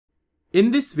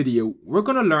In this video, we're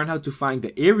going to learn how to find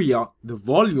the area, the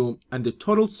volume, and the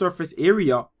total surface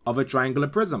area of a triangular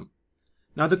prism.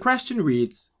 Now the question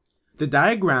reads, the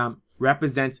diagram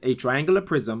represents a triangular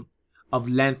prism of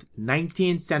length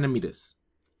 19 centimeters.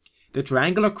 The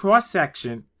triangular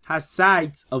cross-section has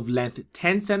sides of length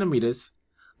 10 centimeters,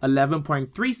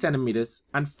 11.3 centimeters,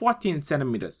 and 14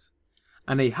 centimeters,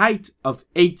 and a height of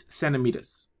 8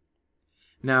 centimeters.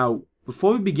 Now,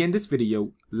 before we begin this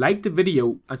video, like the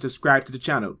video and subscribe to the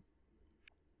channel.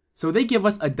 So they give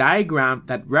us a diagram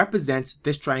that represents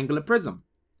this triangular prism.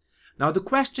 Now the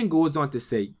question goes on to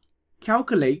say,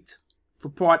 calculate, for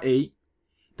part A,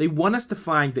 they want us to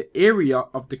find the area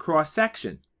of the cross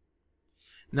section.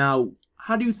 Now,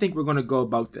 how do you think we're going to go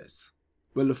about this?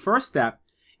 Well, the first step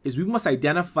is we must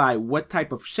identify what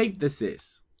type of shape this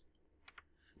is.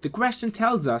 The question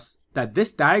tells us that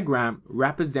this diagram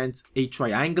represents a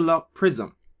triangular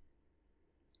prism.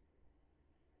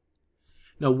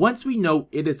 Now, once we know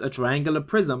it is a triangular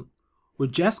prism, we're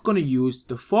just going to use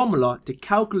the formula to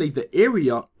calculate the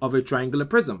area of a triangular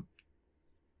prism.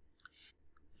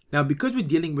 Now, because we're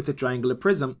dealing with a triangular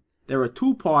prism, there are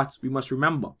two parts we must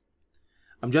remember.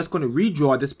 I'm just going to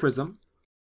redraw this prism.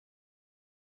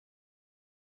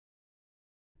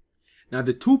 Now,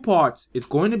 the two parts is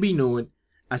going to be known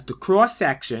as the cross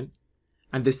section,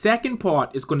 and the second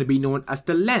part is going to be known as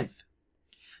the length.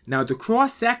 Now the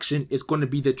cross section is going to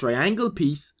be the triangle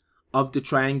piece of the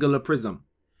triangular prism.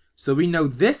 So we know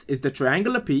this is the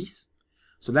triangular piece,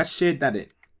 so let's shade that in.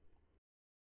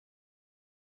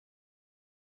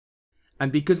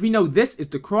 And because we know this is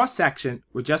the cross section,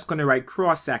 we're just going to write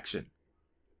cross section.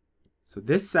 So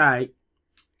this side,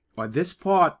 or this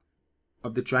part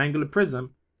of the triangular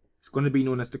prism, is going to be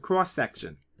known as the cross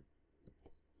section.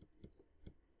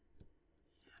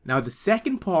 Now the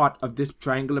second part of this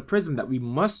triangular prism that we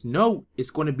must know is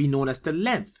going to be known as the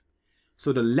length.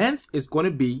 So the length is going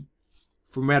to be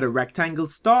from where the rectangle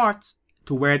starts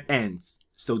to where it ends.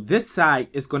 So this side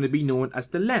is going to be known as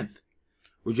the length.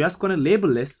 We're just going to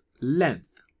label this length.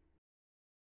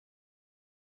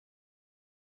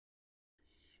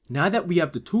 Now that we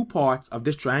have the two parts of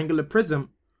this triangular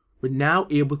prism, we're now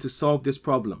able to solve this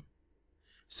problem.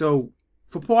 So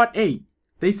for part A,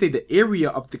 they say the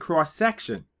area of the cross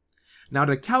section. Now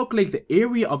to calculate the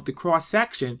area of the cross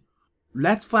section,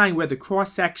 let's find where the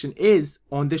cross section is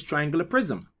on this triangular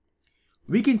prism.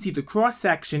 We can see the cross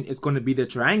section is going to be the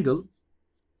triangle.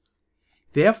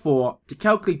 Therefore, to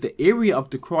calculate the area of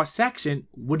the cross section,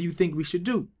 what do you think we should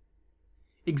do?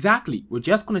 Exactly, we're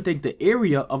just going to take the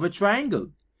area of a triangle.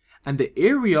 And the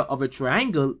area of a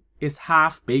triangle is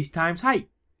half base times height.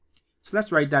 So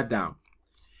let's write that down.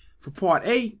 For part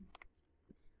A,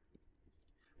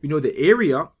 we know the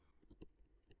area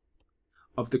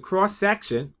of the cross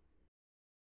section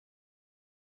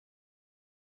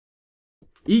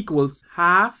equals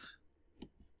half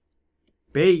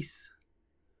base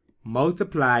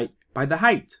multiplied by the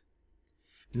height.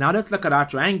 Now let's look at our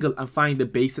triangle and find the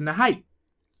base and the height.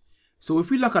 So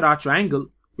if we look at our triangle,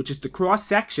 which is the cross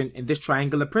section in this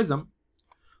triangular prism,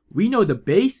 we know the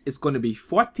base is going to be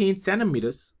 14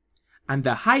 centimeters and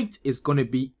the height is going to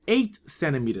be 8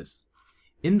 centimeters.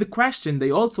 In the question,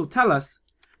 they also tell us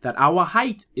that our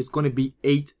height is going to be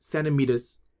 8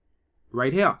 centimeters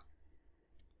right here.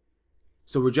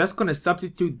 So we're just going to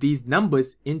substitute these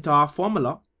numbers into our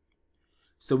formula.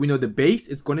 So we know the base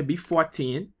is going to be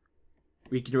 14.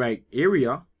 We can write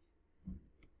area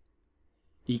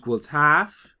equals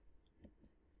half.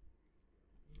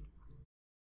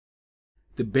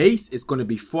 The base is going to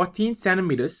be 14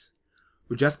 centimeters.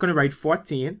 We're just going to write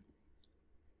 14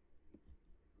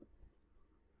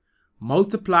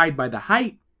 multiplied by the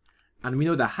height. And we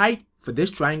know the height for this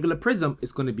triangular prism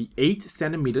is going to be 8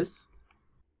 centimeters.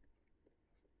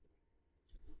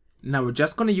 Now we're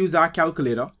just going to use our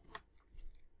calculator.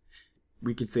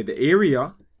 We could say the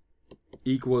area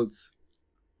equals,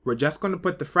 we're just going to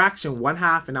put the fraction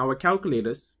 1/2 in our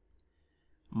calculators,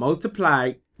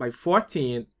 multiplied by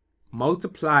 14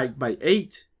 multiplied by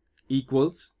 8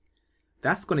 equals,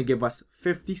 that's going to give us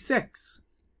 56.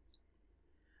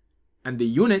 And the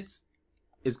units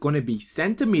is going to be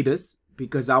centimeters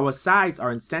because our sides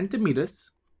are in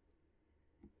centimeters.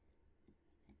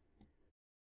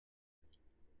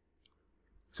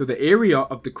 So the area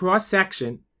of the cross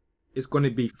section is going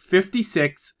to be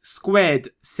 56 squared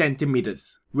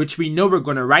centimeters, which we know we're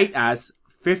going to write as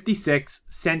 56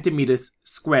 centimeters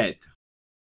squared.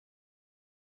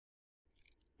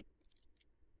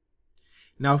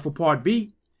 Now for part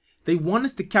B, they want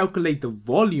us to calculate the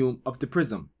volume of the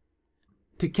prism.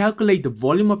 To calculate the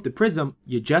volume of the prism,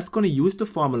 you're just going to use the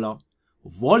formula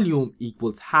volume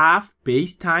equals half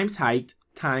base times height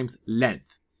times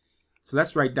length. So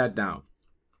let's write that down.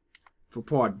 For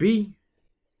part B,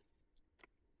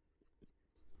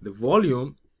 the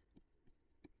volume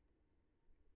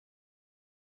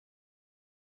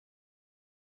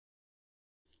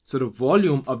so the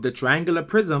volume of the triangular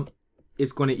prism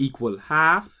is going to equal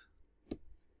half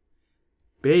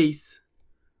base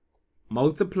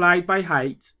multiplied by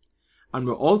height, and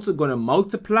we're also going to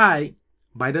multiply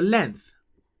by the length.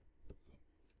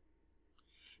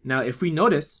 Now if we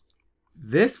notice,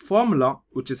 this formula,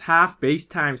 which is half base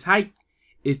times height,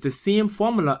 is the same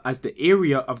formula as the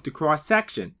area of the cross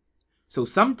section. So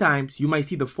sometimes you might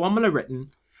see the formula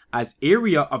written as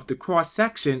area of the cross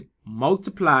section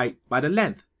multiplied by the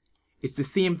length. It's the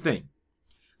same thing.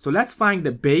 So let's find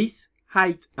the base,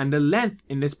 height, and the length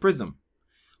in this prism.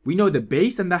 We know the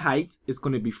base and the height is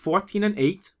going to be 14 and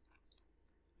 8,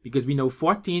 because we know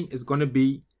 14 is going to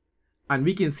be, and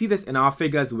we can see this in our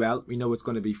figure as well, we know it's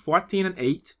going to be 14 and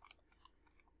 8.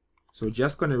 So we're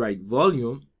just going to write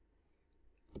volume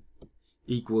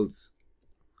equals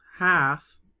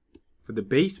half. For the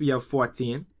base we have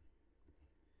 14,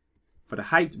 for the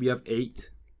height we have 8,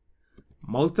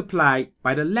 multiplied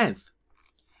by the length.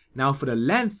 Now for the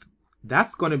length,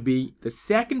 that's going to be the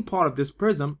second part of this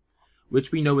prism,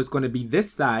 which we know is going to be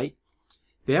this side.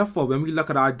 Therefore, when we look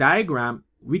at our diagram,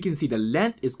 we can see the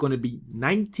length is going to be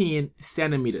 19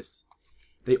 centimeters.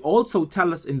 They also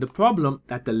tell us in the problem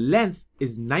that the length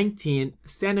is 19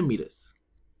 centimeters.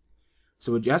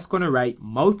 So we're just going to write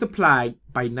multiplied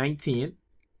by 19.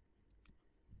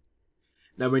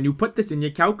 Now when you put this in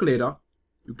your calculator,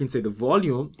 you can say the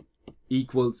volume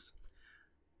equals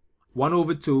 1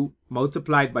 over 2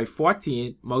 multiplied by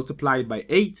 14 multiplied by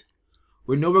 8.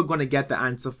 We know we're going to get the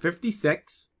answer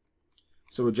 56.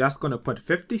 So we're just going to put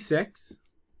 56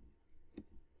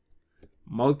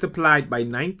 multiplied by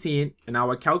 19 in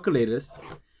our calculators.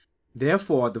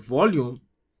 Therefore, the volume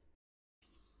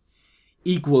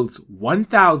equals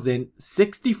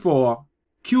 1064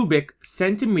 cubic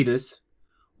centimeters,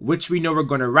 which we know we're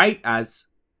going to write as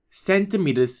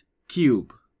centimeters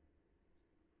cube.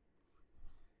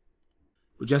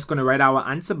 We're just going to write our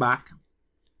answer back.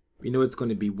 We know it's going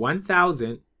to be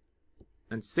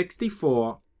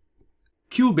 1064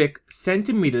 cubic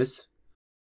centimeters.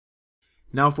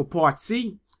 Now for part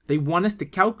C, they want us to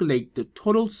calculate the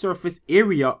total surface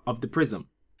area of the prism.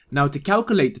 Now to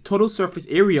calculate the total surface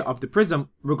area of the prism,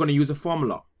 we're going to use a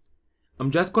formula.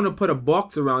 I'm just going to put a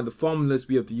box around the formulas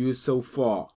we have used so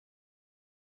far.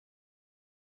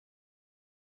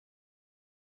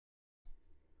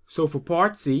 So for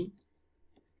part C,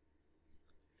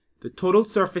 the total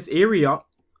surface area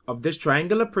of this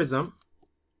triangular prism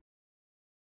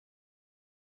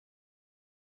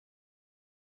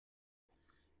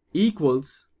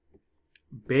equals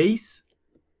base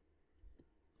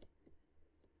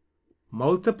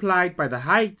multiplied by the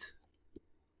height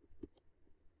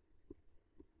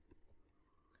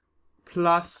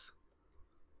plus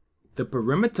the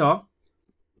perimeter,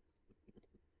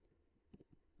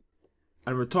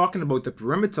 and we're talking about the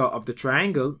perimeter of the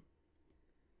triangle,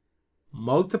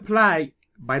 multiplied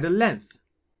by the length.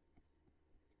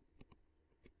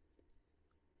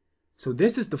 So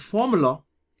this is the formula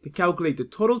to calculate the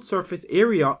total surface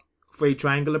area for a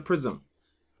triangular prism.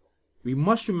 We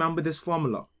must remember this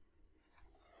formula.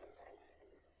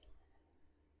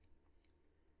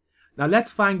 Now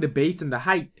let's find the base and the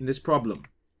height in this problem.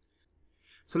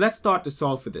 So let's start to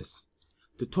solve for this.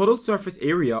 The total surface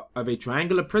area of a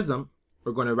triangular prism,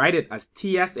 we're going to write it as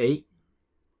TSA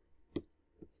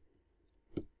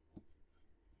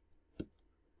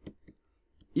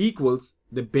equals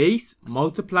the base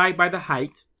multiplied by the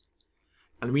height.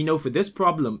 And we know for this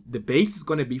problem, the base is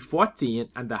going to be 14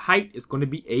 and the height is going to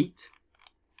be 8.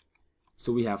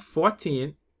 So we have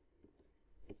 14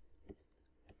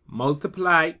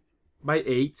 multiplied by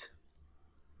 8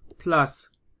 plus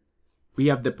we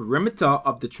have the perimeter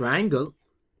of the triangle.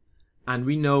 And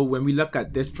we know when we look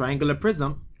at this triangular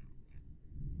prism,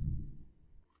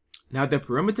 now the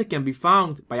perimeter can be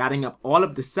found by adding up all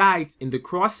of the sides in the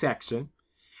cross section.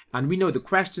 And we know the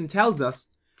question tells us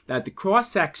that the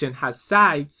cross section has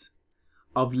sides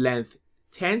of length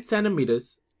 10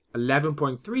 centimeters,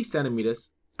 11.3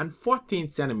 centimeters, and 14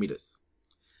 centimeters.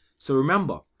 So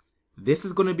remember, this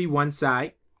is going to be one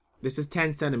side. This is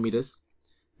 10 centimeters.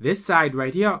 This side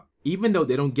right here, even though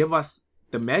they don't give us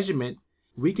the measurement,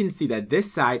 we can see that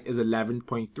this side is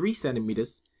 11.3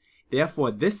 centimeters.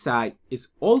 Therefore, this side is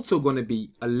also going to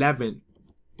be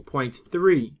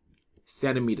 11.3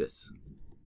 centimeters.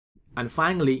 And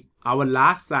finally, our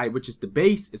last side, which is the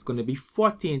base, is going to be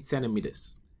 14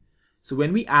 centimeters. So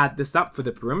when we add this up for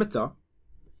the perimeter,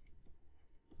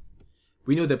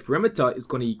 we know the perimeter is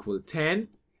going to equal 10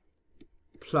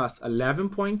 plus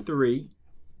 11.3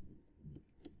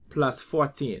 plus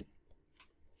 14.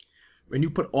 When you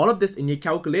put all of this in your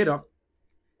calculator,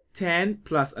 10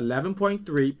 plus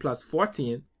 11.3 plus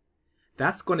 14,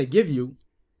 that's going to give you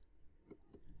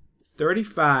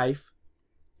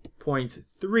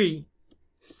 35.3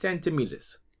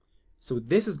 centimeters. So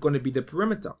this is going to be the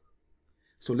perimeter.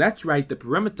 So let's write the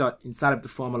perimeter inside of the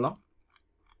formula.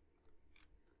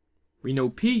 We know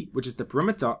P, which is the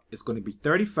perimeter, is going to be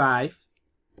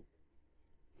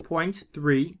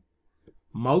 35.3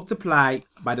 multiplied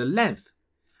by the length.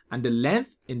 And the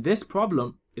length in this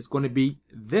problem is going to be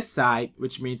this side,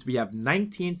 which means we have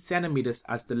 19 centimeters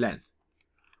as the length.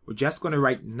 We're just going to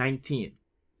write 19.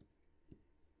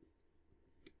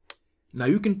 Now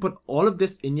you can put all of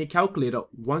this in your calculator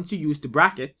once you use the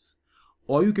brackets,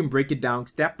 or you can break it down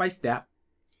step by step.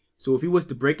 So if you was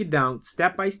to break it down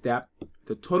step by step,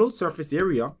 the total surface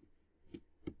area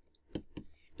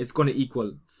is going to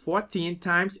equal 14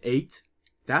 times 8.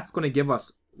 That's going to give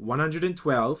us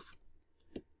 112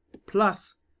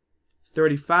 plus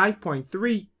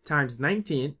 35.3 times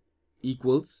 19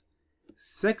 equals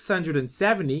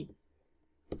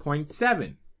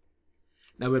 670.7.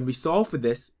 Now when we solve for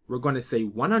this, we're going to say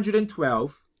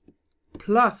 112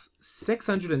 plus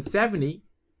 670,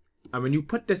 and when you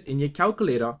put this in your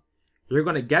calculator, you're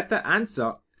going to get the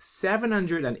answer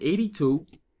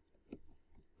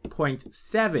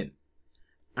 782.7.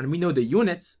 And we know the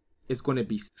units is going to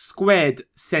be squared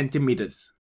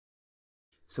centimeters.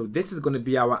 So this is going to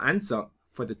be our answer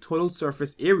for the total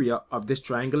surface area of this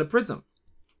triangular prism.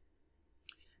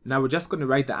 Now we're just going to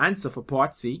write the answer for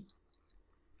part C,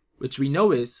 which we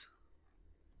know is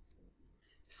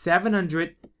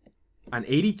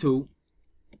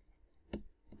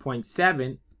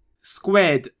 782.7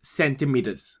 squared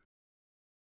centimeters.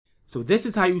 So this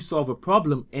is how you solve a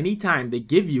problem anytime they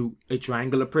give you a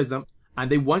triangular prism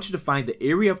and they want you to find the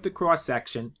area of the cross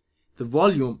section, the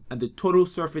volume, and the total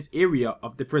surface area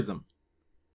of the prism.